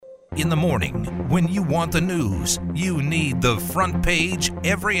In the morning, when you want the news, you need the front page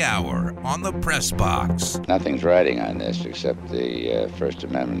every hour on the Press Box. Nothing's riding on this except the First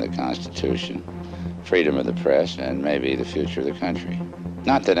Amendment of the Constitution, freedom of the press, and maybe the future of the country.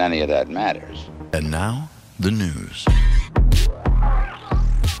 Not that any of that matters. And now, the news.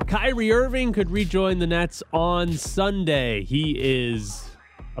 Kyrie Irving could rejoin the Nets on Sunday. He is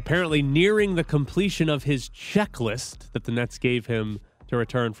apparently nearing the completion of his checklist that the Nets gave him to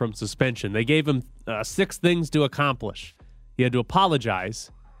return from suspension. They gave him 6 things to accomplish. He had to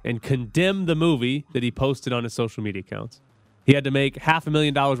apologize and condemn the movie that he posted on his social media accounts. He had to make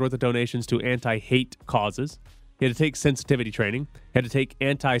 $500,000 worth of donations to anti-hate causes. He had to take sensitivity training. He had to take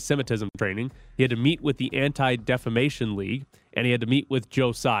anti-Semitism training. He had to meet with the Anti-Defamation League. And he had to meet with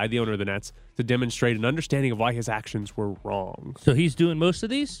Joe Tsai, the owner of the Nets, to demonstrate an understanding of why his actions were wrong. So he's doing most of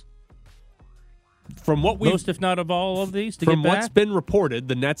these? From what most, if not of all of these, to get back? From what's been reported,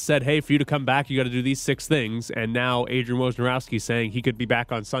 the Nets said, hey, for you to come back, you got to do these 6 things. And now Adrian Wojnarowski is saying he could be back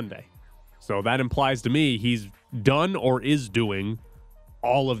on Sunday. So that implies to me he's done or is doing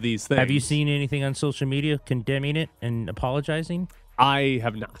all of these things. Have you seen anything on social media condemning it and apologizing? I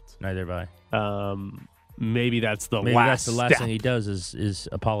have not. Neither have I. Maybe that's the last step. Thing he does is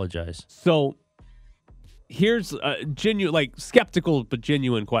apologize. So here's a genuine, like skeptical but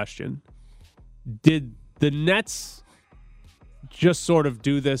genuine question. Did the Nets just sort of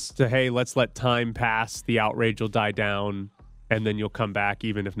do this to, hey, let's let time pass, the outrage will die down, and then you'll come back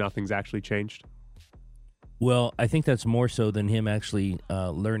even if nothing's actually changed? Well, I think that's more so than him actually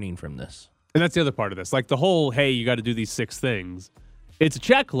learning from this. And that's the other part of this. Like the whole, hey, you got to do these 6 things. It's a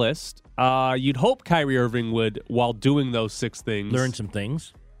checklist. You'd hope Kyrie Irving would, while doing those 6 things, learn some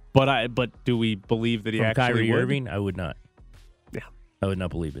things. But do we believe that he actually Kyrie would? Irving? I would not. Yeah. I would not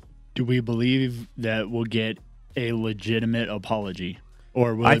believe it. Do we believe that we'll get a legitimate apology?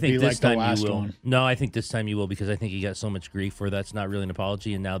 Or will it be like the last one? No, I think this time you will, because I think he got so much grief for that's not really an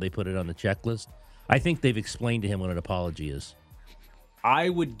apology, and now they put it on the checklist. I think they've explained to him what an apology is. I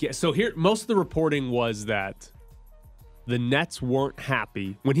would guess. So here, most of the reporting was that the Nets weren't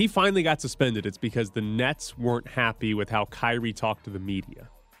happy. When he finally got suspended, it's because the Nets weren't happy with how Kyrie talked to the media.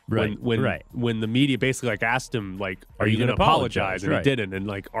 Right. When the media basically asked him, like, are you going to apologize? And right. He didn't. And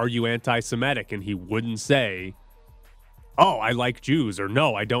like, are you anti-Semitic? And he wouldn't say, oh, I like Jews, or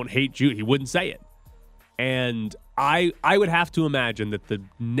no, I don't hate Jews. He wouldn't say it. And I would have to imagine that the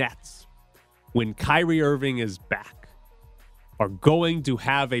Nets, when Kyrie Irving is back, are going to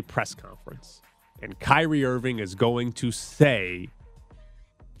have a press conference. And Kyrie Irving is going to say,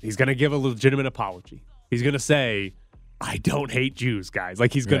 he's going to give a legitimate apology. He's going to say, I don't hate Jews, guys.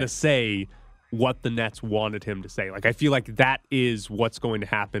 Like, he's going to say what the Nets wanted him to say. Like, I feel like that is what's going to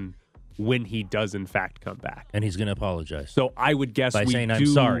happen when he does, in fact, come back. And he's going to apologize. So I would guess by saying, I'm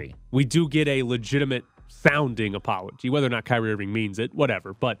sorry. We do get a legitimate sounding apology, whether or not Kyrie Irving means it,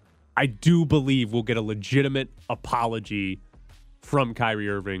 whatever. But I do believe we'll get a legitimate apology from Kyrie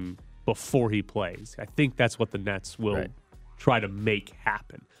Irving before he plays. I think that's what the Nets will try to make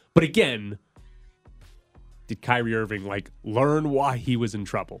happen. But again, did Kyrie Irving learn why he was in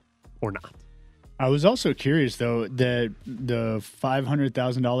trouble or not? I was also curious though that the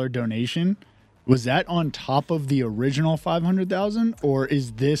 $500,000 donation, was that on top of the original $500,000, or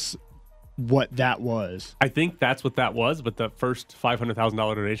is this what that was? I think that's what that was, but the first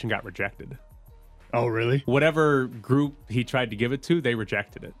 $500,000 donation got rejected. Oh, really? Whatever group he tried to give it to, they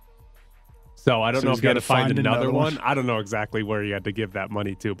rejected it. So I don't know if he had to find another one. I don't know exactly where he had to give that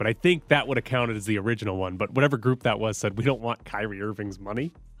money to, but I think that would have counted as the original one. But whatever group that was said, we don't want Kyrie Irving's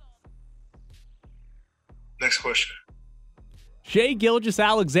money. Next question. Shai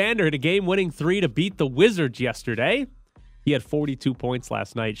Gilgeous-Alexander hit a game-winning 3 to beat the Wizards yesterday. He had 42 points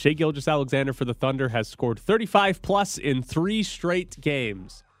last night. Shai Gilgeous-Alexander for the Thunder has scored 35-plus in 3 straight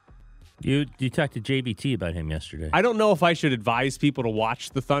games. You talked to JBT about him yesterday. I don't know if I should advise people to watch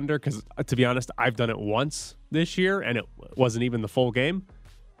the Thunder because, to be honest, I've done it once this year, and it wasn't even the full game.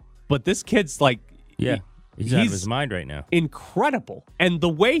 But this kid's he's out of his mind right now. Incredible. And the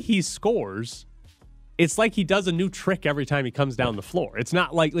way he scores, it's like he does a new trick every time he comes down the floor. It's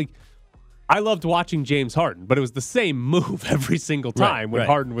not like I loved watching James Harden, but it was the same move every single time when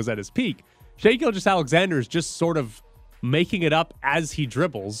Harden was at his peak. Shai Gilgeous-Alexander is just sort of making it up as he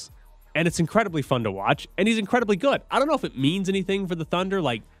dribbles. And it's incredibly fun to watch, and he's incredibly good. I don't know if it means anything for the Thunder.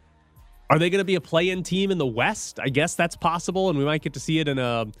 Are they going to be a play-in team in the West? I guess that's possible, and we might get to see it in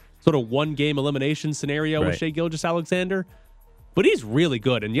a sort of one-game elimination scenario with Shai Gilgeous-Alexander. But he's really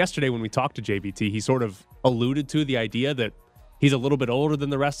good, and yesterday when we talked to JBT, he sort of alluded to the idea that he's a little bit older than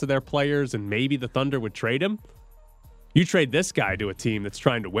the rest of their players, and maybe the Thunder would trade him. You trade this guy to a team that's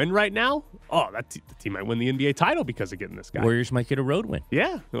trying to win right now. Oh, the team might win the NBA title because of getting this guy. Warriors might get a road win.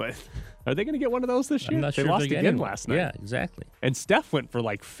 Yeah. Are they going to get one of those this year? I'm not they sure lost if they're again getting last night. Yeah, exactly. And Steph went for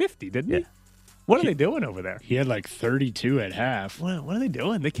like 50, didn't Yeah. he? What are they doing over there? He had like 32 at half. What are they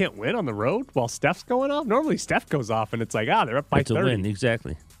doing? They can't win on the road while Steph's going off? Normally Steph goes off and it's like, they're up by It's 30. a win,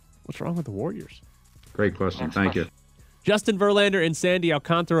 exactly. What's wrong with the Warriors? Great question. Thank you. Justin Verlander and Sandy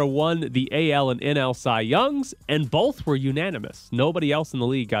Alcantara won the AL and NL Cy Youngs, and both were unanimous. Nobody else in the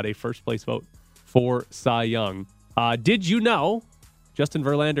league got a first-place vote for Cy Young. Did you know Justin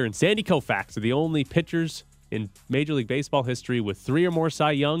Verlander and Sandy Koufax are the only pitchers in Major League Baseball history with 3 or more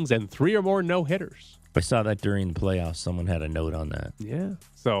Cy Youngs and 3 or more no-hitters? I saw that during the playoffs. Someone had a note on that. Yeah.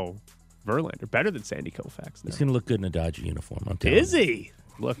 So, Verlander, better than Sandy Koufax now. He's going to look good in a Dodger uniform, I'm telling Is you. he?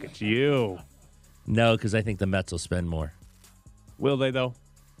 Look at you. No, because I think the Mets will spend more. Will they, though?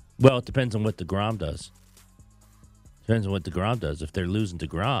 Well, it depends on what DeGrom does. Depends on what DeGrom does. If they're losing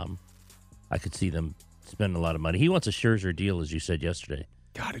DeGrom, I could see them spending a lot of money. He wants a Scherzer deal, as you said yesterday.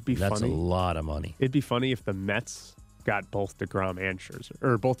 God, it'd be That's funny. a lot of money. It'd be funny if the Mets got both DeGrom and Scherzer,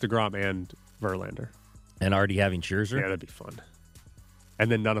 or both DeGrom and Verlander. And already having Scherzer, Yeah, that'd be fun.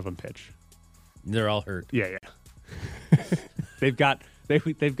 And then none of them pitch. they're all hurt. Yeah. they've got hey,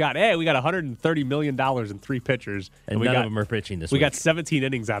 we got $130 million in 3 pitchers, And none of them are pitching this we week. got 17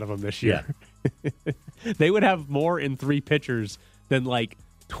 innings out of them this year. They would have more in 3 pitchers than like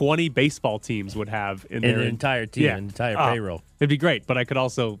 20 baseball teams would have in And their an entire team, an entire payroll. It'd be great, but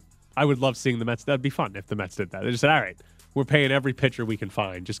I would love seeing the Mets. That'd be fun if the Mets did that. They just said, all right, we're paying every pitcher we can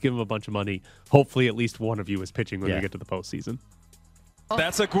find. Just give them a bunch of money. Hopefully at least one of you is pitching when we get to the postseason.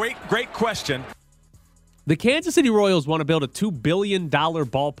 That's a great question. The Kansas City Royals want to build a $2 billion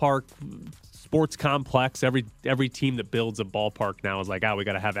ballpark sports complex. Every team that builds a ballpark now is like, we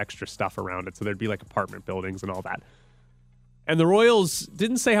got to have extra stuff around it. So there'd be like apartment buildings and all that. And the Royals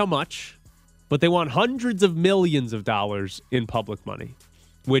didn't say how much, but they want hundreds of millions of dollars in public money,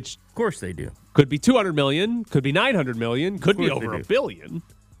 which Of course they do. could be $200 million, could be $900 million, could be course they over do. $1 billion.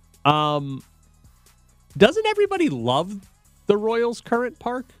 Doesn't everybody love the Royals' current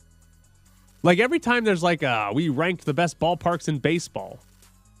park? Like every time there's like, we ranked the best ballparks in baseball,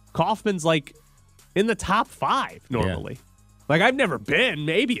 Kauffman's like in the top 5 normally. Like I've never been.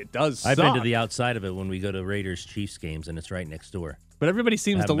 Maybe it does. I've been to suck, the outside of it when we go to Raiders-Chiefs games, and it's right next door. but everybody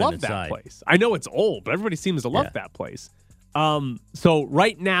seems to haven't been love that inside. place. I know it's old, but everybody seems to love that place. So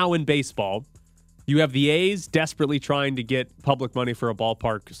right now in baseball, you have the A's desperately trying to get public money for a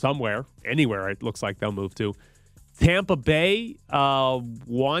ballpark somewhere, anywhere it looks like they'll move to. Tampa Bay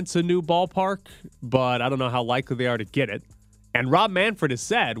wants a new ballpark, but I don't know how likely they are to get it. And Rob Manfred has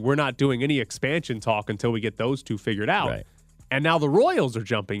said, we're not doing any expansion talk until we get those 2 figured out. Right. And now the Royals are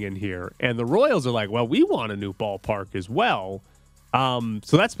jumping in here, and the Royals are like, well, we want a new ballpark as well.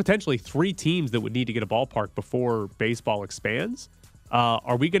 So that's potentially 3 teams that would need to get a ballpark before baseball expands.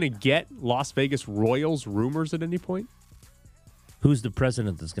 Are we going to get Las Vegas Royals rumors at any point? Who's the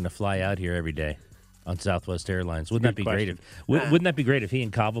president that's going to fly out here every day on Southwest Airlines? Wouldn't that be Good great? Wouldn't that be great if he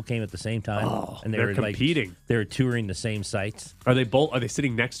and Cobble came at the same time? And they're were competing. They were touring the same sites. Are they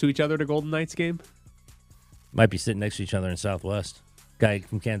sitting next to each other at a Golden Knights game? Might be sitting next to each other in Southwest. Guy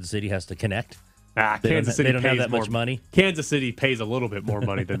from Kansas City has to connect. Kansas City they don't have pays that much more money. Kansas City pays a little bit more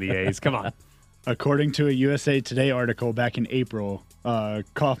money than the A's. Come on. According to a USA Today article back in April,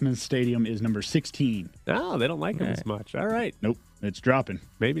 Kauffman Stadium is number 16. No, they don't like him as much. All right. Nope, it's dropping.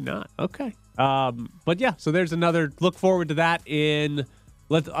 Maybe not. Okay. But yeah, so there's another look forward to that I'm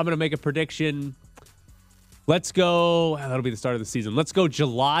going to make a prediction. Let's go. That'll be the start of the season. Let's go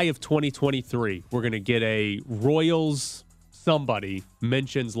July of 2023. We're going to get a Royals somebody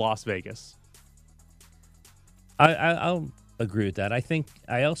mentions Las Vegas. I'll agree with that.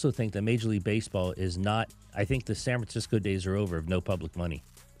 I also think that Major League Baseball is not. I think the San Francisco days are over of no public money.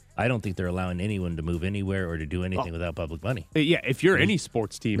 I don't think they're allowing anyone to move anywhere or to do anything without public money. Yeah, if you're any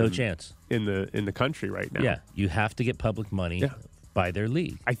sports team, No chance. in the country right now. Yeah, you have to get public money by their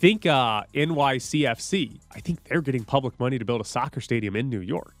league. I think NYCFC, I think they're getting public money to build a soccer stadium in New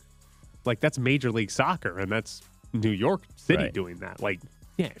York. Like, that's Major League Soccer, and that's New York City Right. doing that. Like,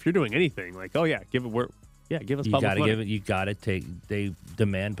 yeah, if you're doing anything, like, give us You public got to money. give it. You got to take. They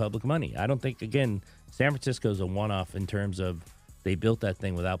demand public money. I don't think again. San Francisco's a one-off in terms of they built that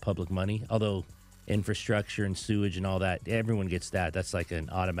thing without public money. Although infrastructure and sewage and all that, everyone gets that. That's like an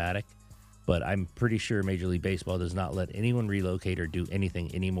automatic. But I'm pretty sure Major League Baseball does not let anyone relocate or do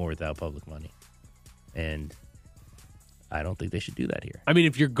anything anymore without public money. And I don't think they should do that here. I mean,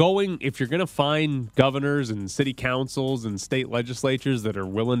 if you're going to find governors and city councils and state legislatures that are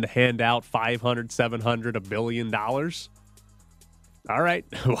willing to hand out $500, $700, $1 billion, all right.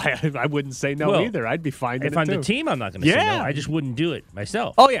 I wouldn't say no either. I'd be fine. If I'm the team, I'm not going to say no. I just wouldn't do it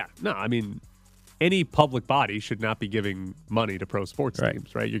myself. Oh yeah, no. I mean, any public body should not be giving money to pro sports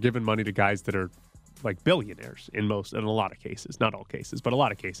teams, right? You're giving money to guys that are like billionaires in a lot of cases, not all cases, but a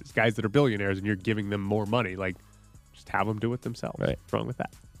lot of cases, guys that are billionaires, and you're giving them more money. Like, just have them do it themselves. Right. What's wrong with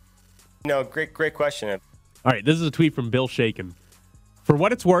that? No, great question. All right, this is a tweet from Bill Shaken. For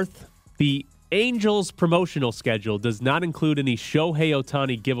what it's worth, the Angels promotional schedule does not include any Shohei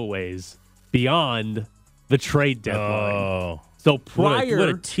Ohtani giveaways beyond the trade deadline. Oh. So what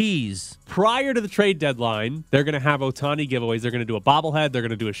a tease. Prior to the trade deadline, they're going to have Ohtani giveaways. They're going to do a bobblehead. They're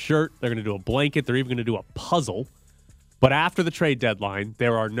going to do a shirt. They're going to do a blanket. They're even going to do a puzzle. But after the trade deadline,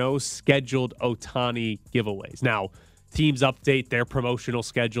 there are no scheduled Ohtani giveaways. Now, teams update their promotional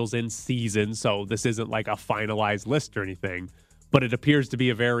schedules in season, so this isn't like a finalized list or anything. But it appears to be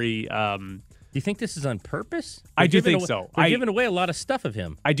a very... do you think this is on purpose? I do think so. They're giving away a lot of stuff of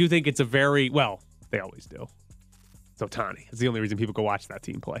him. I do think it's a very... Well, they always do. It's Ohtani. It's the only reason people go watch that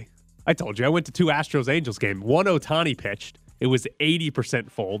team play. I told you, I went to 2 Astros-Angels games. One Ohtani pitched. It was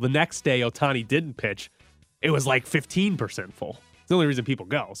 80% full. The next day, Ohtani didn't pitch. It was like 15% full. It's the only reason people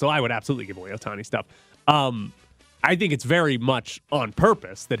go. So I would absolutely give away Ohtani stuff. I think it's very much on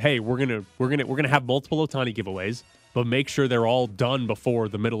purpose that, hey, we're gonna have multiple Ohtani giveaways, but make sure they're all done before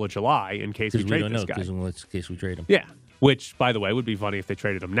the middle of July in case we trade this guy. Because in case we trade him. Yeah, which, by the way, would be funny if they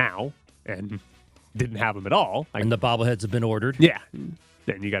traded him now and didn't have him at all. And the bobbleheads have been ordered. Yeah.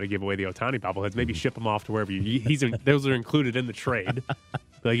 Then you got to give away the Ohtani bobbleheads. Maybe ship them off to wherever those are included in the trade.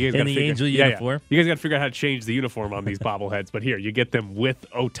 Like you guys in the Angel uniform. Yeah. You guys got to figure out how to change the uniform on these bobbleheads. But here, you get them with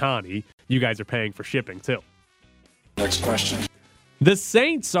Ohtani. You guys are paying for shipping, too. Next question. The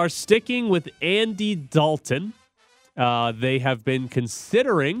Saints are sticking with Andy Dalton. They have been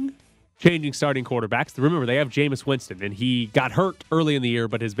considering changing starting quarterbacks. Remember, they have Jameis Winston, and he got hurt early in the year,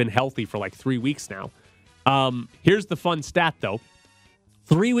 but has been healthy for like 3 weeks now. Here's the fun stat, though.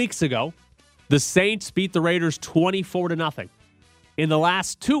 3 weeks ago, the Saints beat the Raiders 24-0. In the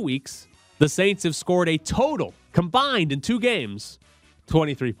last 2 weeks, the Saints have scored a total, combined in 2 games,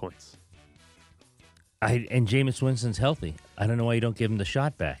 23 points. And Jameis Winston's healthy. I don't know why you don't give him the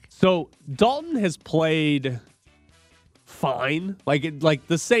shot back. So Dalton has played fine. Like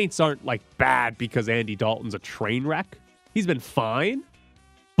the Saints aren't like bad because Andy Dalton's a train wreck. He's been fine.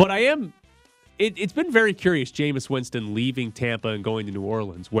 But it's been very curious, Jameis Winston leaving Tampa and going to New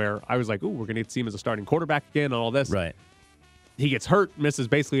Orleans, where I was like, ooh, we're going to see him as a starting quarterback again and all this. Right. He gets hurt, misses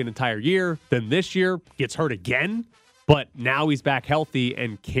basically an entire year. Then this year, gets hurt again. But now he's back healthy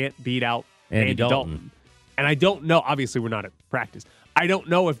and can't beat out Andy Dalton. And I don't know. Obviously, we're not at practice. I don't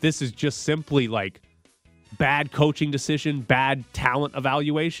know if this is just simply like bad coaching decision, bad talent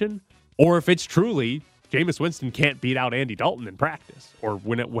evaluation, or if it's truly Jameis Winston can't beat out Andy Dalton in practice or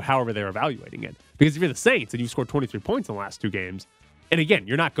however they're evaluating it. Because if you're the Saints and you scored 23 points in the last 2 games, and again,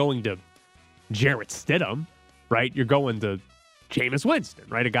 you're not going to Jarrett Stidham, right? You're going to Jameis Winston,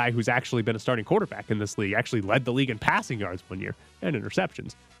 right? A guy who's actually been a starting quarterback in this league, actually led the league in passing yards 1 year and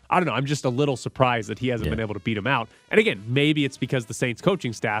interceptions. I don't know. I'm just a little surprised that he hasn't been able to beat him out. And again, maybe it's because the Saints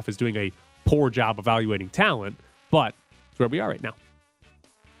coaching staff is doing a poor job evaluating talent, but it's where we are right now.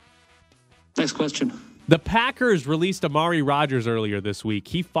 Next question. The Packers released Amari Rodgers earlier this week.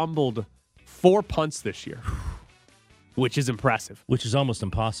 He fumbled 4 punts this year, which is impressive. Which is almost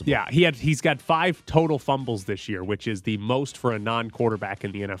impossible. Yeah, he's got 5 total fumbles this year, which is the most for a non-quarterback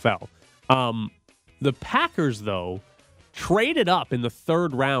in the NFL. The Packers, though, traded up in the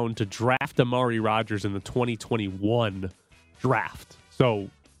 3rd round to draft Amari Rodgers in the 2021 draft. So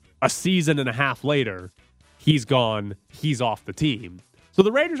a season and a half later, he's gone. He's off the team. So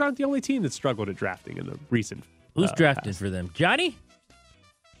the Raiders aren't the only team that struggled at drafting in the recent. Who's drafted for them? Johnny?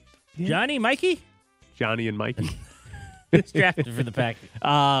 Yeah. Johnny? Mikey? Johnny and Mikey. Who's drafted for the Packers?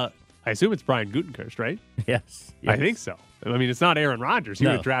 I assume it's Brian Gutekunst, right? Yes. I think so. I mean, it's not Aaron Rodgers. He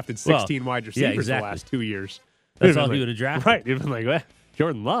would have drafted 16 wide receivers the last 2 years. That's all he would have drafted. Right. He'd been like, well,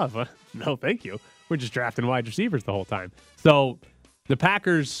 Jordan Love, no thank you. We're just drafting wide receivers the whole time. So the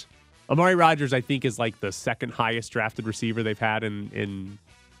Packers, Amari Rodgers, I think, is like the 2nd highest drafted receiver they've had in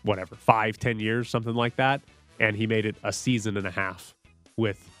 5-10 years, something like that. And he made it a season and a half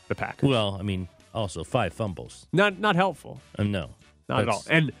with the Packers. Well, I mean, also 5 fumbles. Not helpful. No. Not at all.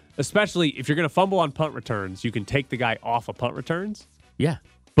 And especially if you're going to fumble on punt returns, you can take the guy off of punt returns. Yeah.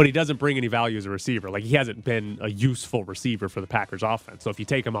 But he doesn't bring any value as a receiver. Like, he hasn't been a useful receiver for the Packers offense. So if you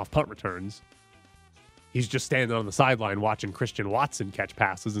take him off punt returns, He's just standing on the sideline watching Christian Watson catch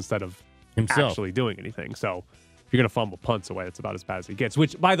passes instead of Himself. actually doing anything. So if you're going to fumble punts away, that's about as bad as it gets.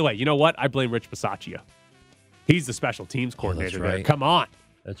 Which, by the way, you know what? I blame Rich Bisaccia. He's the special teams coordinator there. right. Come on.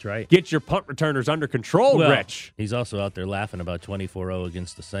 That's right. Get your punt returners under control, Well, Rich. He's also out there laughing about 24-0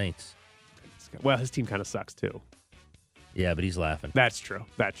 against the Saints. Well, his team kind of sucks, too. Yeah, but he's laughing. That's true.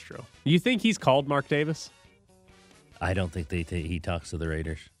 That's true. You think he's called Mark Davis? I don't think he talks to the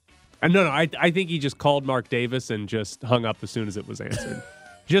Raiders. No, I think he just called Mark Davis and just hung up as soon as it was answered.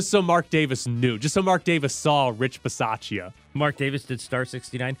 Just so Mark Davis knew. Just so Mark Davis saw Rich Bisaccia. Mark Davis did star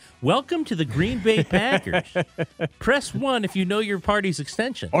 69. Welcome to the Green Bay Packers. Press 1 if you know your party's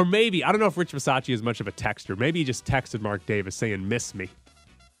extension. Or maybe, I don't know if Rich Bisaccia is much of a texter. Maybe he just texted Mark Davis saying, miss me.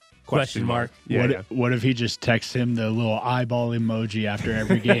 Question mark. Yeah, What if he just texts him the little eyeball emoji after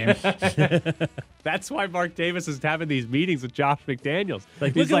every game? That's why Mark Davis is having these meetings with Josh McDaniels.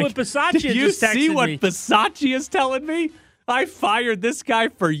 Like, He's look at what Bisaccia did you just texted see what me." Bisaccia is telling me? I fired this guy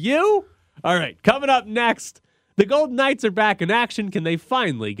for you? All right, coming up next, the Golden Knights are back in action. Can they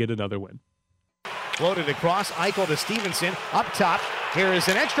finally get another win? Floated across, Eichel to Stevenson, up top. Here is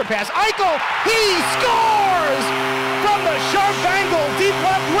an extra pass. Eichel, he scores! From the sharp angle, deep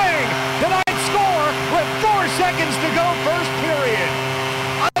left wing. The Knights score with 4 seconds to go first period.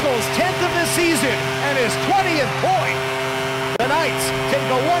 Eichel's 10th of the season and his 20th point. The Knights take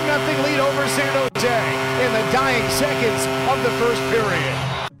a 1-0 lead over San Jose in the dying seconds of the first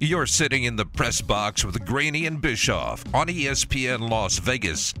period. You're sitting in the press box with Graney and Bischoff on ESPN Las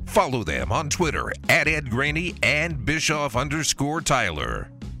Vegas. Follow them on Twitter at Ed Graney and Bischoff_Tyler.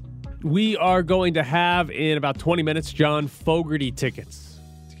 We are going to have, in about 20 minutes, John Fogerty tickets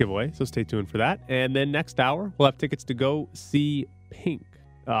to give away, so stay tuned for that. And then next hour, we'll have tickets to go see Pink.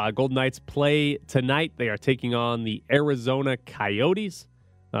 Golden Knights play tonight. They are taking on the Arizona Coyotes.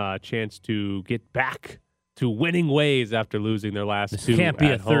 Chance to get back to winning ways after losing their last This two can't be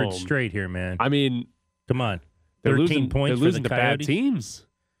a at third home. straight here, man. I mean, come on. They're 13 losing, points they're losing for to the bad Coyotes. teams.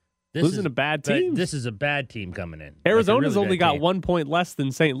 Losing to bad teams. This is a bad team coming in. Arizona's Like a really only bad got team. 1 point less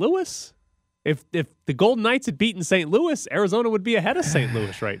than St. Louis. If the Golden Knights had beaten St. Louis, Arizona would be ahead of St.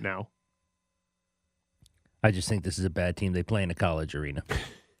 Louis right now. I just think this is a bad team. They play in a college arena.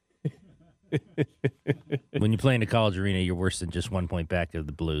 When you play in a college arena, you're worse than just 1 point back of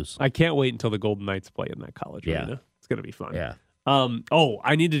the Blues. I can't wait until the Golden Knights play in that college arena. It's going to be fun. Yeah.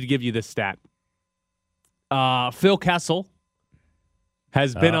 I needed to give you this stat. Phil Kessel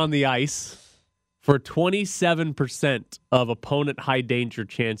has been on the ice for 27% of opponent high danger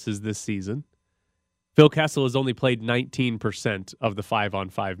chances this season. Phil Kessel has only played 19% of the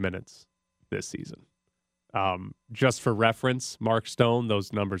 5-on-5 minutes this season. Just for reference, Mark Stone,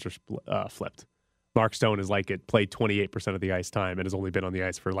 those numbers are flipped. Mark Stone is played 28% of the ice time and has only been on the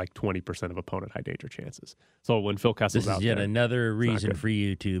ice for 20% of opponent high danger chances. So when Phil Kessel's This out is yet there, another reason good. for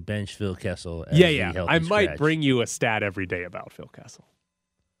you to bench Phil Kessel. As yeah. the healthy I might scratch. bring you a stat every day about Phil Kessel.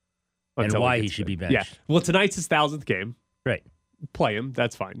 And Until why it he gets should be there. benched. Yeah. Well, tonight's his 1,000th game. Right. Play him.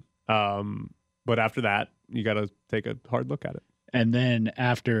 That's fine. But after that, you got to take a hard look at it. And then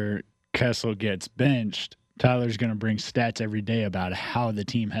after Kessel gets benched, Tyler's going to bring stats every day about how the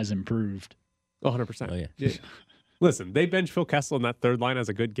team has improved. 100%. Oh, yeah. Listen, they bench Phil Kessel in that third line as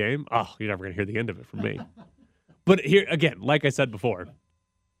a good game. Oh, you're never going to hear the end of it from me. But here, again, like I said before,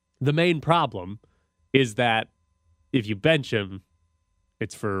 the main problem is that if you bench him,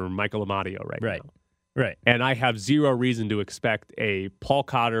 it's for Michael Amadio right now. Right. And I have zero reason to expect a Paul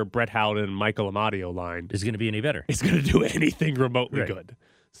Cotter, Brett Howden, Michael Amadio line Is going to be any better. is going to do anything remotely Right. good.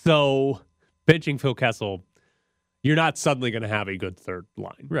 So benching Phil Kessel, you're not suddenly going to have a good third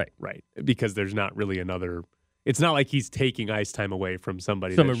line. Right. Because there's not really another. It's not like he's taking ice time away from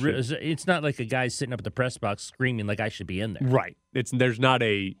somebody. It's not like a guy sitting up at the press box screaming like I should be in there. Right. There's not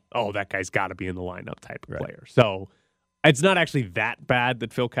a, that guy's got to be in the lineup type of player. So it's not actually that bad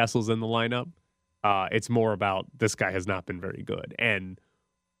that Phil Kessel's in the lineup. It's more about this guy has not been very good. And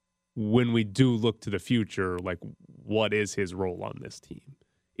when we do look to the future, what is his role on this team?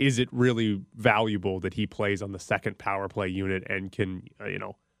 Is it really valuable that he plays on the second power play unit and can,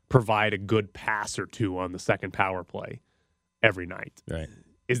 provide a good pass or two on the second power play every night? Right.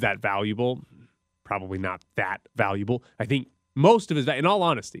 Is that valuable? Probably not that valuable. I think most of in all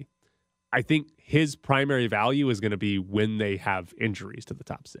honesty, I think his primary value is going to be when they have injuries to the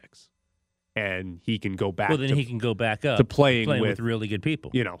top six. And he can go back. Well, then he can go back up to playing with really good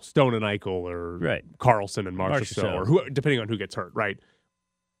people. Stone and Eichel or Carlson and Marchessault or who, depending on who gets hurt, right?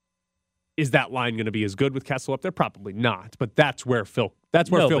 Is that line going to be as good with Kessel up there? Probably not. But that's where Phil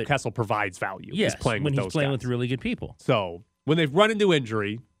Kessel provides value. Yes, is playing when with he's those playing guys. with really good people. So when they've run into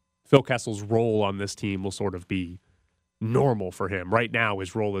injury, Phil Kessel's role on this team will sort of be normal for him. Right now,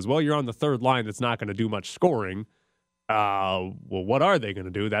 his role is, well, you're on the third line that's not going to do much scoring. Well, what are they going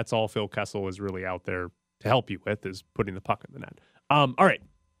to do? That's all Phil Kessel is really out there to help you with, is putting the puck in the net. All right.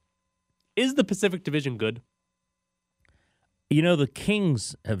 Is the Pacific Division good? You know, the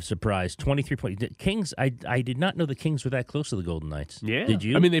Kings have surprised 23 points. Kings, I did not know the Kings were that close to the Golden Knights. Yeah. Did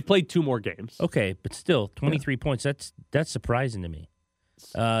you? I mean, they've played 2 more games. Okay, but still, 23 points, that's surprising to me.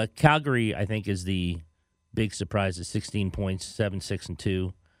 Calgary, I think, is the big surprise at 16 points,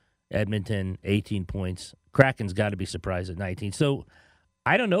 7-6-2. Edmonton, 18 points. Kraken's got to be surprised at 19. So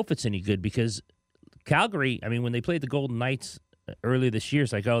I don't know if it's any good because Calgary, I mean, when they played the Golden Knights earlier this year,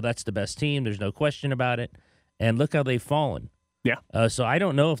 it's like, oh, that's the best team. There's no question about it. And look how they've fallen. Yeah. So I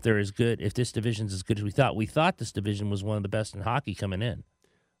don't know if they're as good, if this division's as good as we thought. We thought this division was one of the best in hockey coming in.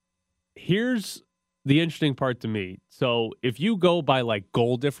 Here's the interesting part to me. So if you go by like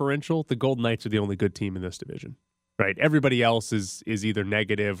goal differential, the Golden Knights are the only good team in this division, right? Everybody else is either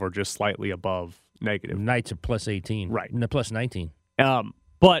negative or just slightly above negative. Knights are plus 18. Right. No, plus 19.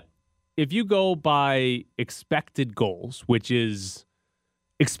 But if you go by expected goals, which is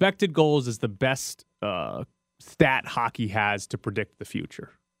expected goals is the best stat hockey has to predict the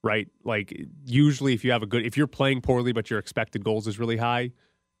future, right? Like usually if you're playing poorly but your expected goals is really high,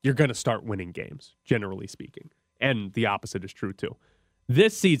 you're going to start winning games, generally speaking. And the opposite is true too.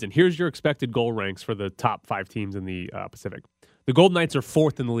 This season, here's your expected goal ranks for the top 5 teams in the Pacific. The Golden Knights are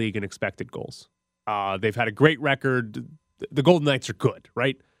 4th in the league in expected goals. They've had a great record. The Golden Knights are good,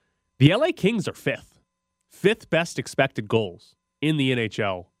 right? The LA Kings are 5th best expected goals in the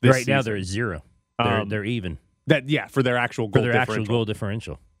NHL this season. Now they're at 0. They're even. For their actual goal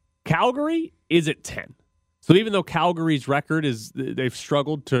differential. Calgary is at 10. So even though Calgary's record is, they've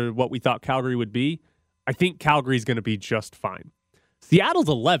struggled to what we thought Calgary would be, I think Calgary's going to be just fine. Seattle's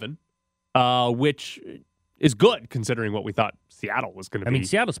 11, which is good considering what we thought Seattle was going to be. I mean,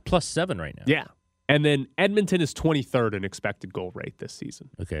 Seattle's plus 7 right now. Yeah. And then Edmonton is 23rd in expected goal rate this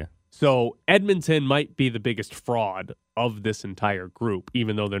season. Okay. So Edmonton might be the biggest fraud of this entire group,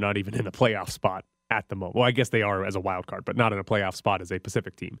 even though they're not even in a playoff spot at the moment. Well, I guess they are as a wild card, but not in a playoff spot as a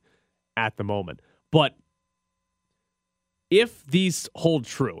Pacific team at the moment. But if these hold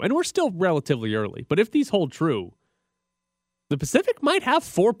true, and we're still relatively early, but if these hold true, the Pacific might have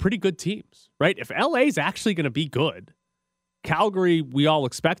 4 pretty good teams, right? If LA is actually going to be good, Calgary, we all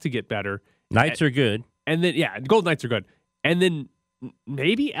expect to get better. Knights are good. And then, Golden Knights are good. And then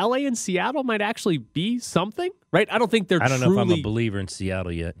maybe LA and Seattle might actually be something, right? I don't think they're I don't know if I'm a believer in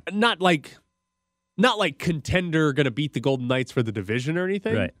Seattle yet. Not like contender going to beat the Golden Knights for the division or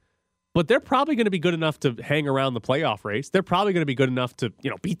anything. Right. But they're probably going to be good enough to hang around the playoff race. They're probably going to be good enough to,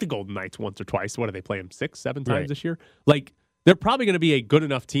 beat the Golden Knights once or twice. What do they play them 6, 7 times this year? Like, they're probably going to be a good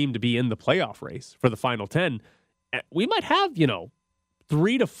enough team to be in the playoff race for the final 10. We might have,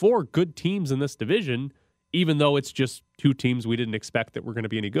 3 to 4 good teams in this division, even though it's just 2 teams we didn't expect that were going to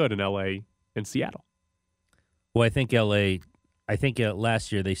be any good in LA and Seattle. Well, I think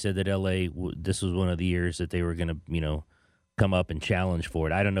last year they said that LA, this was one of the years that they were going to, come up and challenge for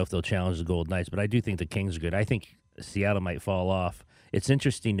it. I don't know if they'll challenge the Golden Knights, but I do think the Kings are good. I think Seattle might fall off. It's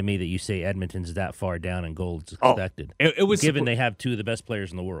interesting to me that you say Edmonton's that far down in goals expected. It was given they have 2 of the best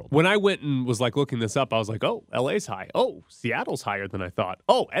players in the world. When I went and was looking this up, I was like, oh, LA's high. Oh, Seattle's higher than I thought.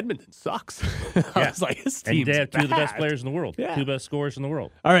 Oh, Edmonton sucks. I was like, this team's and they have 2 of the best bad. players in the world. Yeah. 2 best scorers in the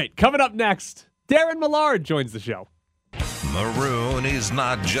world. All right, coming up next, Darren Millard joins the show. Maroon is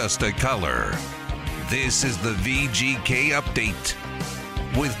not just a color. This is the VGK Update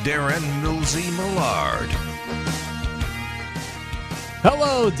with Darren Millsy Millard.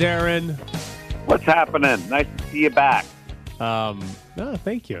 Hello, Darren. What's happening? Nice to see you back.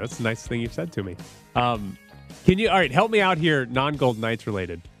 Thank you. That's the nicest thing you've said to me. Can you, all right, help me out here, non-Golden Knights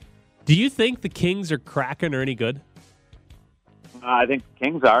related. Do you think the Kings are cracking or any good? I think the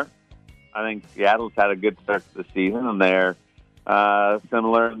Kings are. I think Seattle's had a good start to the season, and they're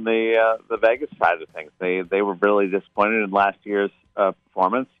similar in the Vegas side of things. They were really disappointed in last year's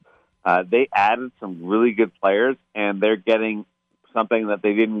performance. They added some really good players, and they're getting something that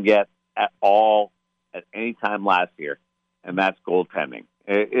they didn't get at all at any time last year, and that's goaltending.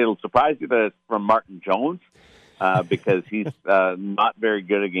 It'll surprise you that it's from Martin Jones because he's not very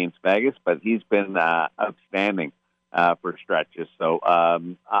good against Vegas, but he's been outstanding for stretches. So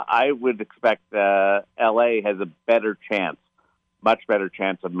I would expect LA has a better chance, much better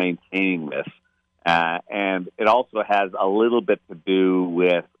chance of maintaining this. And it also has a little bit to do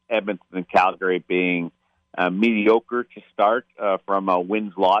with Edmonton and Calgary being mediocre to start from a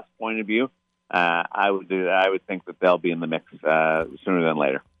wins-loss point of view. I would think that they'll be in the mix sooner than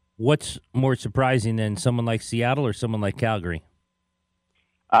later. What's more surprising than someone like Seattle or someone like Calgary?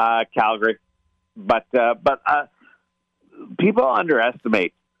 Calgary, but people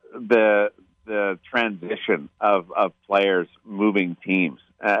underestimate the transition of players moving teams,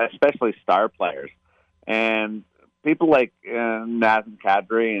 especially star players, and people like Nathan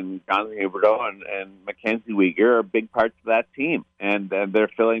Kadri and Jonathan Huberdeau and Mackenzie Weegar are big parts of that team, and they're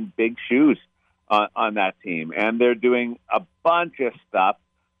filling big shoes on that team, and they're doing a bunch of stuff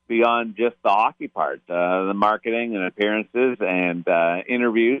beyond just the hockey part, the marketing and appearances and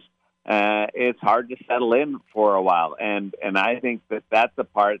interviews. It's hard to settle in for a while, and I think that's the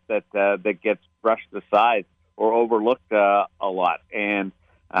part that gets brushed aside or overlooked a lot. And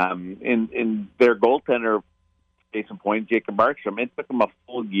in their goaltender, case in point, Jacob Markstrom, it took him a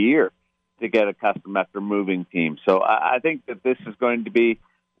full year to get accustomed after moving teams. So I think that this is going to be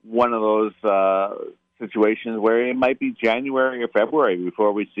one of those situations where it might be January or February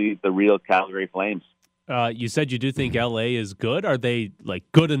before we see the real Calgary Flames. You said you do think LA is good. Are they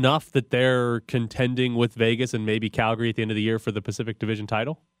good enough that they're contending with Vegas and maybe Calgary at the end of the year for the Pacific Division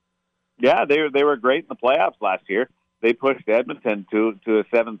title? Yeah, they were great in the playoffs last year. They pushed Edmonton to a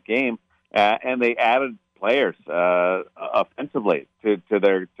seventh game, and they added players offensively to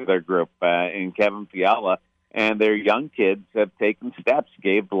their group in Kevin Fiala, and their young kids have taken steps.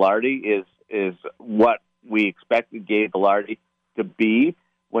 Gabe Vilardi is what we expected Gabe Vilardi to be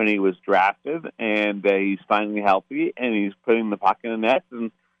when he was drafted, and he's finally healthy, and he's putting the puck in the net.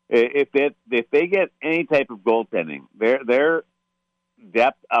 And if they get any type of goaltending, their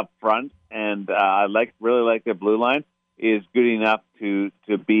depth up front, and I really like their blue line, is good enough to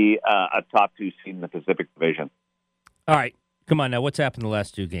be a top two seed in the Pacific Division. All right, come on now. What's happened the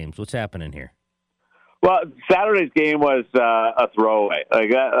last two games? What's happening here? Well, Saturday's game was a throwaway.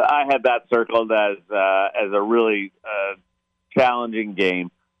 I had that circled as a really challenging game.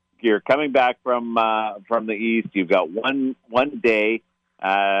 You're coming back from the East. You've got one day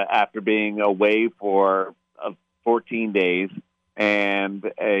after being away for 14 days, and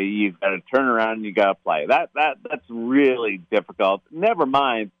you've got to turn around and you got to play. That's really difficult. Never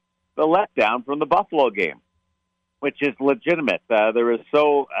mind the letdown from the Buffalo game, which is legitimate. There was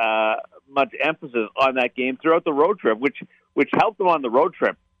so much emphasis on that game throughout the road trip, which helped them on the road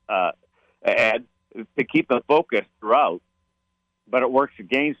trip, Ed, to keep the focus throughout. But it works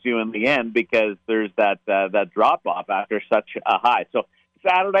against you in the end because there's that drop-off after such a high. So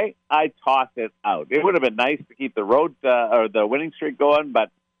Saturday, I tossed it out. It would have been nice to keep the road or the winning streak going, but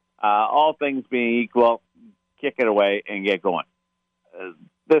all things being equal, kick it away and get going.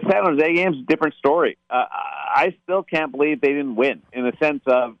 The San Jose game's a different story. I still can't believe they didn't win in the sense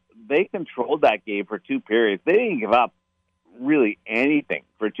of they controlled that game for two periods. They didn't give up really anything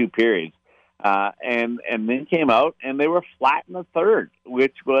for two periods. And then came out and they were flat in the third,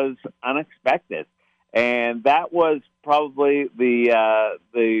 which was unexpected. And that was probably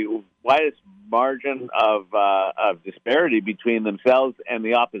the widest margin of disparity between themselves and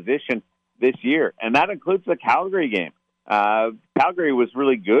the opposition this year. And that includes the Calgary game. Calgary was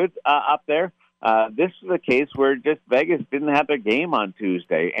really good up there. This was a case where just Vegas didn't have their game on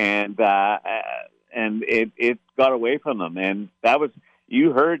Tuesday, and it got away from them. And that was,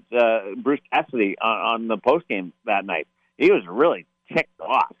 you heard Bruce Cassidy on the postgame that night. He was really ticked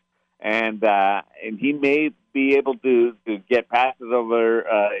off, and he may be able to get past it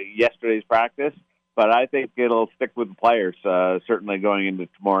over yesterday's practice, but I think it'll stick with the players certainly going into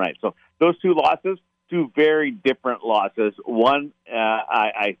tomorrow night. So those two losses, two very different losses. One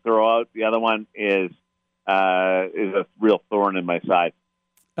I throw out. The other one is a real thorn in my side.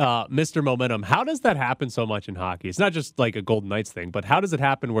 Mr. Momentum, how does that happen so much in hockey? It's not just like a Golden Knights thing, but how does it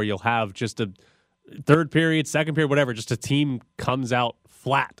happen where you'll have just a third period, second period, whatever, just a team comes out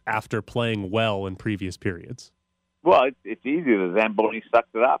flat after playing well in previous periods? Well, it's easy. The Zamboni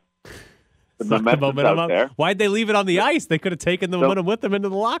sucked it up. The momentum out there. Why'd they leave it on the ice? They could have taken the momentum with them into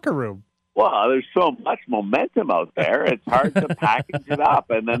the locker room. Well, there's so much momentum out there. It's hard to package it up.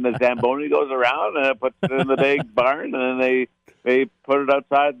 And then the Zamboni goes around and it puts it in the big barn, and then they put it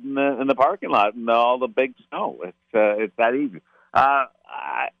outside in the parking lot and all the big snow. It's that easy.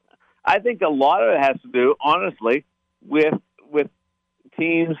 I think a lot of it has to do, honestly, with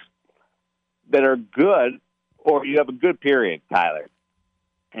teams that are good, or you have a good period, Tyler,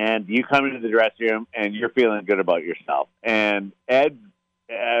 and you come into the dressing room and you're feeling good about yourself. And Ed's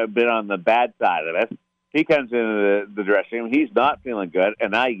been on the bad side of it. He comes into the dressing room, he's not feeling good,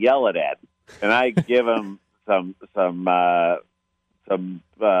 and I yell at Ed, and I give him some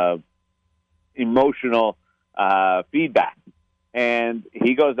emotional feedback, and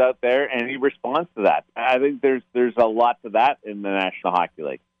he goes out there and he responds to that. I think there's a lot to that in the National Hockey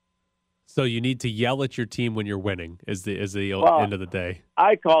League. So you need to yell at your team when you're winning is the end of the day.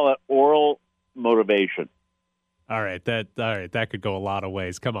 I call it oral motivation. All right, that could go a lot of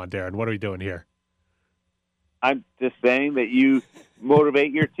ways. Come on, Darren, what are we doing here? I'm just saying that you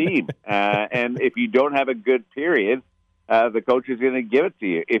motivate your team, and if you don't have a good period, the coach is going to give it to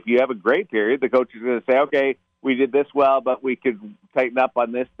you. If you have a great period, the coach is going to say, "Okay, we did this well, but we could tighten up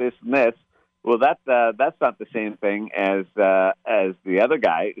on this, this, and this." Well, that's not the same thing as the other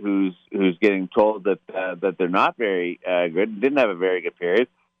guy who's getting told that they're not very good, didn't have a very good period.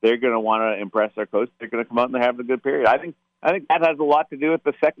 They're going to want to impress their coach. They're going to come out and they're having a good period. I think that has a lot to do with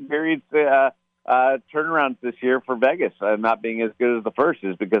the second period's turnarounds this year for Vegas not being as good as the first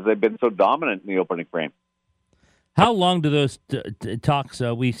is because they've been so dominant in the opening frame. How long do those talks?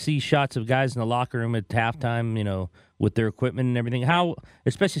 We see shots of guys in the locker room at halftime, with their equipment and everything. How,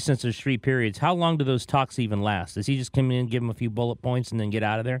 especially since there's 3 periods, how long do those talks even last? Does he just come in, give them a few bullet points, and then get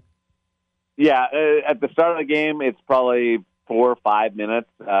out of there? Yeah, at the start of the game, it's probably 4 or 5 minutes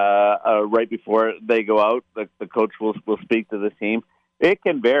right before they go out. The coach will speak to the team. It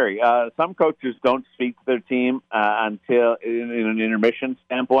can vary. Some coaches don't speak to their team until, in an intermission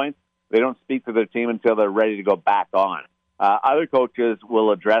standpoint, they don't speak to their team until they're ready to go back on. Other coaches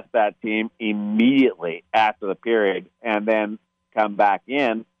will address that team immediately after the period and then come back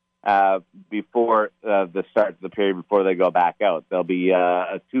in before the start of the period, before they go back out. There'll be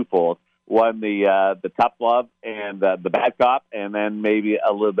a twofold. One, the tough love and the bad cop, and then maybe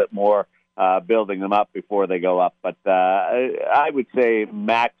a little bit more building them up before they go up. But I would say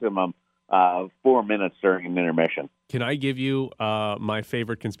maximum 4 minutes during an intermission. Can I give you my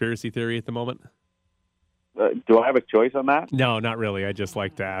favorite conspiracy theory at the moment? Do I have a choice on that? No, not really. I just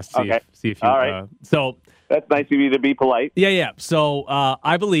like to ask. See if you. All right. So that's nice of you to be polite. Yeah. So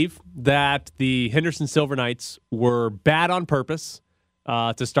I believe that the Henderson Silver Knights were bad on purpose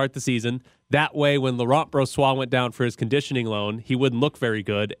to start the season. That way, when Laurent Brossoit went down for his conditioning loan, he wouldn't look very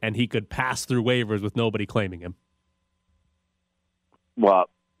good, and he could pass through waivers with nobody claiming him. Well,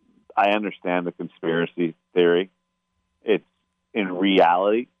 I understand the conspiracy theory. It's in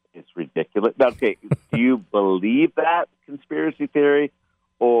reality, it's ridiculous. Okay, do you believe that conspiracy theory,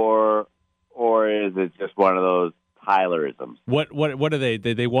 or is it just one of those Tylerisms? What are they?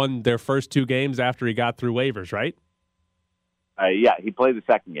 They won their first 2 games after he got through waivers, right? Yeah, he played the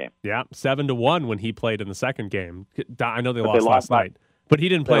second game. Yeah, 7-1 when he played in the second game. I know they lost last night, but he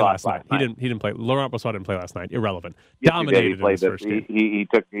didn't play last night. He didn't play. Laurent Brossoit didn't play last night. Irrelevant. Yes, Dominated in his first game. He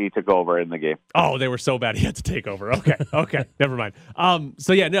took over in the game. Oh, they were so bad he had to take over. Okay, never mind.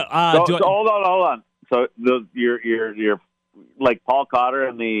 So yeah, no. So hold on. So you're like Paul Cotter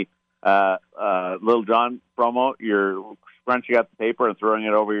in the Little John promo. You're scrunching out the paper and throwing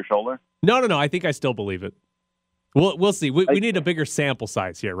it over your shoulder. No. I think I still believe it. We'll see. We need a bigger sample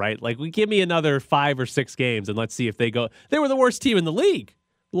size here, right? Like, give me another 5 or 6 games, and let's see if they go. They were the worst team in the league.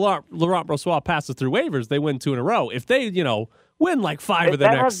 Laurent Brossoit passes through waivers. They win 2 in a row. If they, win like 5 of the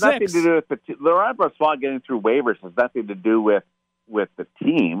next 6. That has nothing to do with Laurent Brossoit getting through waivers has nothing to do with the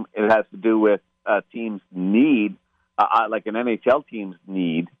team. It has to do with a team's need, like an NHL team's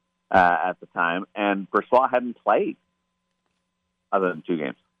need at the time, and Brossoit hadn't played other than 2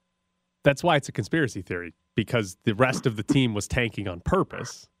 games. That's why it's a conspiracy theory, because the rest of the team was tanking on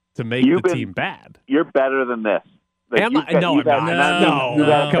purpose to make the team bad. You're better than this. Am I? No, I'm not.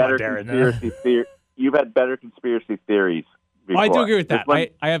 No, come on, Darren. You've had better conspiracy theories before. I do agree with that. I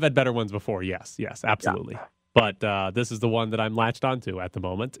have had better ones before. Yes, absolutely. Yeah. But this is the one that I'm latched onto at the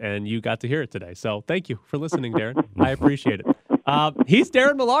moment, and you got to hear it today. So thank you for listening, Darren. I appreciate it. He's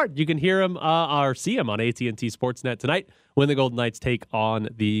Darren Millard. You can hear him or see him on AT&T Sportsnet tonight when the Golden Knights take on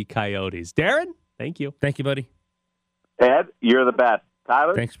the Coyotes. Darren, thank you. Thank you, buddy. Ed, you're the best.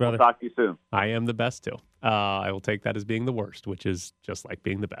 Tyler, thanks, brother. We'll talk to you soon. I am the best, too. I will take that as being the worst, which is just like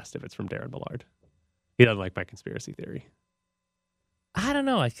being the best if it's from Darren Millard. He doesn't like my conspiracy theory. I don't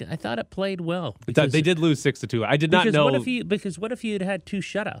know. I thought it played well. They did lose 6-2. I did not know. What if he had 2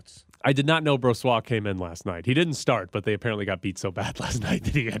 shutouts? I did not know Brossoit came in last night. He didn't start, but they apparently got beat so bad last night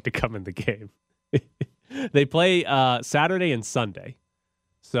that he had to come in the game. They play Saturday and Sunday.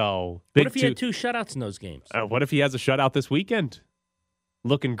 So what if he had 2 shutouts in those games? What if he has a shutout this weekend?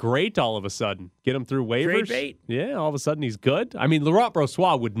 Looking great all of a sudden. Get him through waivers. Great bait. Yeah, all of a sudden he's good. I mean, Laurent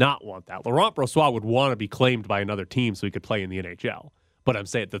Brossoit would not want that. Laurent Brossoit would want to be claimed by another team so he could play in the NHL. But I'm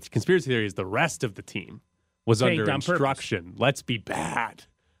saying the conspiracy theory is the rest of the team was under instruction. Purpose. Let's be bad.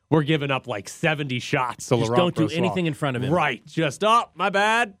 We're giving up like 70 shots to Laurent Brossoit. Don't do anything in front of him. Right. Just, my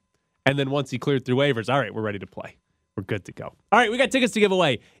bad. And then once he cleared through waivers, all right, we're ready to play. We're good to go. All right, we got tickets to give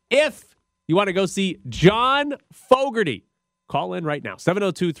away. If you want to go see John Fogerty, Call in right now.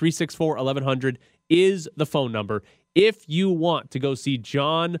 702-364-1100 is the phone number. If you want to go see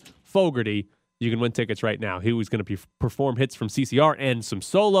John Fogerty, you can win tickets right now. He was going to perform hits from CCR and some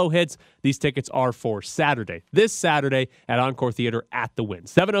solo hits. These tickets are for Saturday. This Saturday at Encore Theater at the Wynn.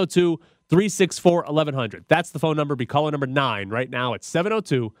 702-364-1100. That's the phone number. Be caller number 9 right now at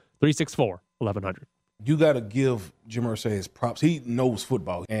 702-364-1100. You got to give Jim Irsay his props. He knows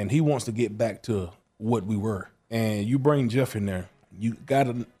football, and he wants to get back to what we were. And you bring Jeff in there, you got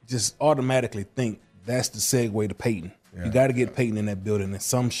to just automatically think that's the segue to Peyton. Yeah. You got to get Peyton in that building in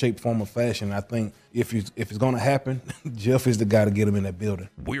some shape, form, or fashion. I think if it's going to happen, Jeff is the guy to get him in that building.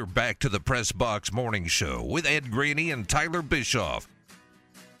 We're back to the Press Box Morning Show with Ed Graney and Tyler Bischoff.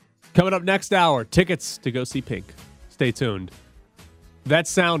 Coming up next hour, tickets to go see Pink. Stay tuned. That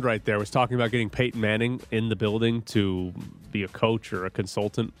sound right there was talking about getting Peyton Manning in the building to be a coach or a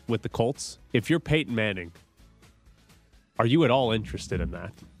consultant with the Colts. If you're Peyton Manning, are you at all interested in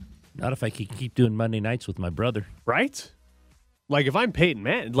that? Not if I can keep doing Monday nights with my brother. Right? Like, if I'm Peyton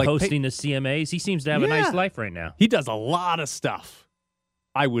Manning. Like hosting the CMAs. He seems to have a nice life right now. He does a lot of stuff.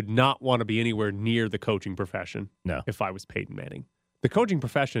 I would not want to be anywhere near the coaching profession if I was Peyton Manning. The coaching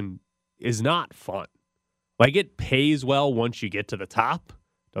profession is not fun. Like, it pays well once you get to the top.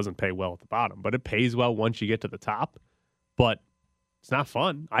 Doesn't pay well at the bottom, but it pays well once you get to the top. But it's not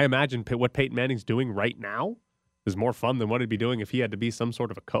fun. I imagine what Peyton Manning's doing right now is more fun than what he'd be doing if he had to be some sort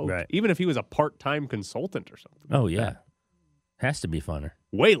of a coach. Right. Even if he was a part-time consultant or something. Oh, yeah. Has to be funner.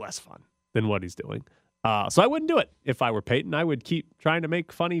 Way less fun than what he's doing. So I wouldn't do it if I were Peyton. I would keep trying to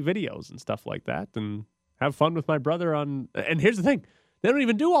make funny videos and stuff like that and have fun with my brother on. And here's the thing. They don't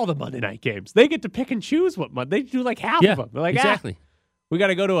even do all the Monday night games. They get to pick and choose what Monday. They do like half of them. They're like, exactly. We got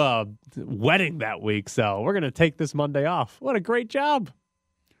to go to a wedding that week, so we're going to take this Monday off. What a great job.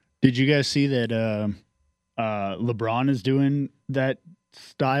 Did you guys see that LeBron is doing that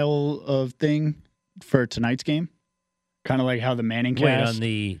style of thing for tonight's game? Kind of like how the Manning cast.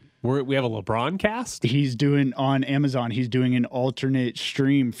 We have a LeBron cast? He's doing on Amazon. He's doing an alternate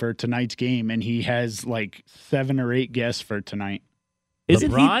stream for tonight's game, and he has like 7 or 8 guests for tonight.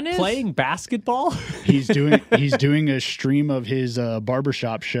 Isn't he playing basketball? He's doing a stream of his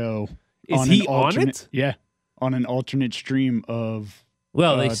barbershop show. Is he on it? Yeah, on an alternate stream of.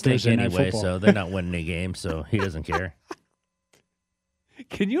 Well, they stink anyway, so they're not winning a game, so he doesn't care.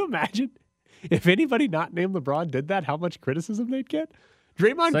 Can you imagine if anybody not named LeBron did that? How much criticism they'd get?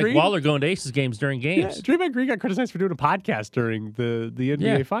 Draymond Green, like Waller going to Aces games during games. Yeah, Draymond Green got criticized for doing a podcast during the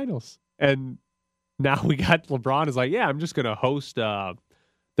NBA Finals, and now we got LeBron is like, I'm just going to host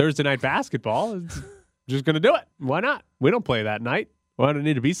Thursday night basketball. Just going to do it. Why not? We don't play that night. Well, I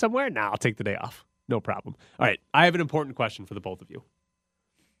need to be somewhere? I'll take the day off. No problem. All right. I have an important question for the both of you.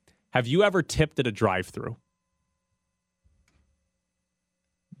 Have you ever tipped at a drive-thru?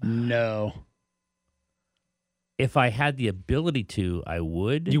 No. If I had the ability to, I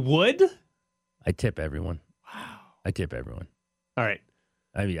would. You would? I tip everyone. Wow. I tip everyone. All right.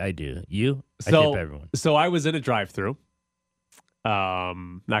 I mean, I do. You? I tip everyone. So I was in a drive-thru.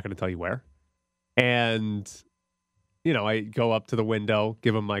 Not going to tell you where. And, I go up to the window,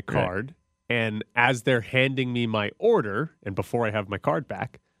 give them my card. Right. And as they're handing me my order, and before I have my card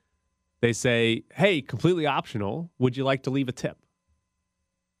back, they say, hey, completely optional. Would you like to leave a tip?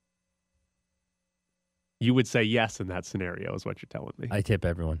 You would say yes in that scenario is what you're telling me. I tip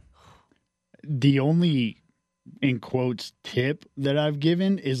everyone. The only, in quotes, tip that I've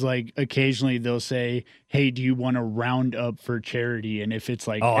given is like occasionally they'll say, hey, do you want to round up for charity? And if it's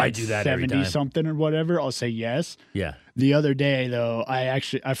like I do that 70 something or whatever, I'll say yes. Yeah. The other day, though, I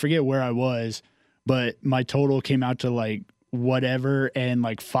forget where I was, but my total came out to like whatever and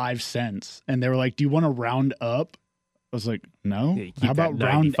like 5 cents. And they were like, do you want to round up? I was like, no. Yeah, how about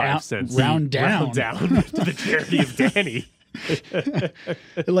round out, cents. round down? Round down to the charity of Danny.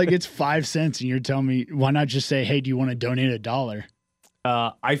 Like it's 5 cents, and you're telling me why not just say, hey, do you want to donate $1?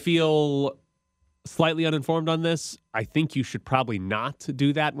 I feel slightly uninformed on this. I think you should probably not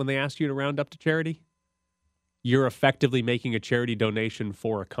do that when they ask you to round up to charity. You're effectively making a charity donation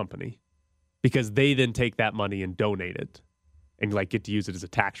for a company because they then take that money and donate it and like get to use it as a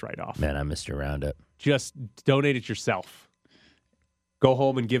tax write-off. Man, I missed a roundup. Just donate it yourself. Go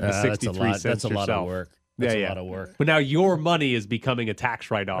home and give the 63 cents That's a yourself. lot of work. That's a lot of work. But now your money is becoming a tax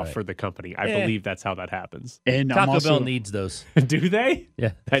write-off for the company. I believe that's how that happens. And Taco Bell needs those. Do they?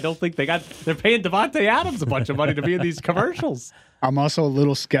 Yeah. I don't think they're paying Devontae Adams a bunch of money to be in these commercials. I'm also a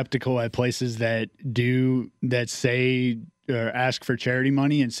little skeptical at places that say or ask for charity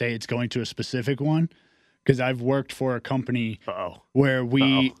money and say it's going to a specific one. Because I've worked for a company where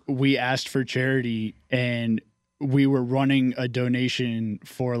we asked for charity and we were running a donation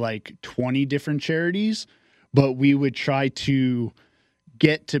for like 20 different charities, but we would try to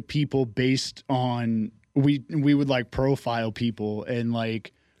get to people based on we would like profile people, and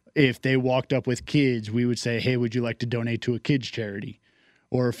like if they walked up with kids, we would say, hey, would you like to donate to a kids charity?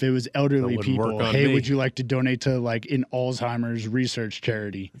 Or if it was elderly people, hey, would you like to donate to like an Alzheimer's research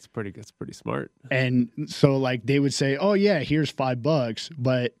charity? That's pretty smart. And so like they would say, oh yeah, here's $5.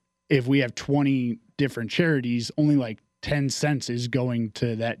 But if we have 20 different charities, only like 10 cents is going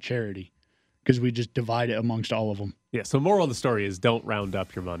to that charity because we just divide it amongst all of them. Yeah. So moral of the story is don't round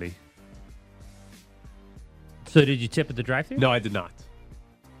up your money. So did you tip at the drive-thru? No, I did not.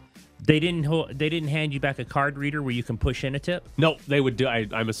 They didn't hand you back a card reader where you can push in a tip? No, they would do.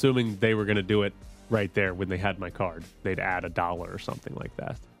 I'm assuming they were going to do it right there when they had my card. They'd add $1 or something like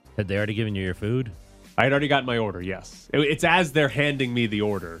that. Had they already given you your food? I had already gotten my order. Yes, it's as they're handing me the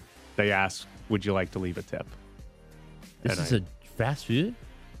order. They ask, "Would you like to leave a tip?" This is a fast food.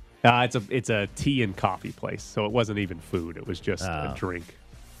 It's a tea and coffee place, so it wasn't even food. It was just a drink.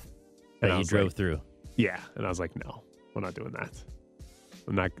 And you drove through. Yeah, and I was like, "No, we're not doing that.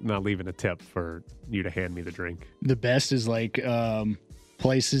 I'm not leaving a tip for you to hand me the drink." The best is like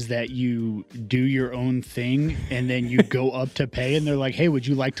places that you do your own thing and then you go up to pay and they're like, hey, would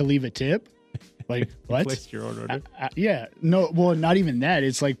you like to leave a tip? Like, what? Placed your own order? Yeah. No, well, not even that.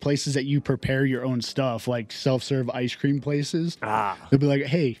 It's like places that you prepare your own stuff, like self-serve ice cream places. They'll be like,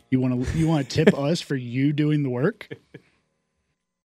 hey, you want to tip us for you doing the work?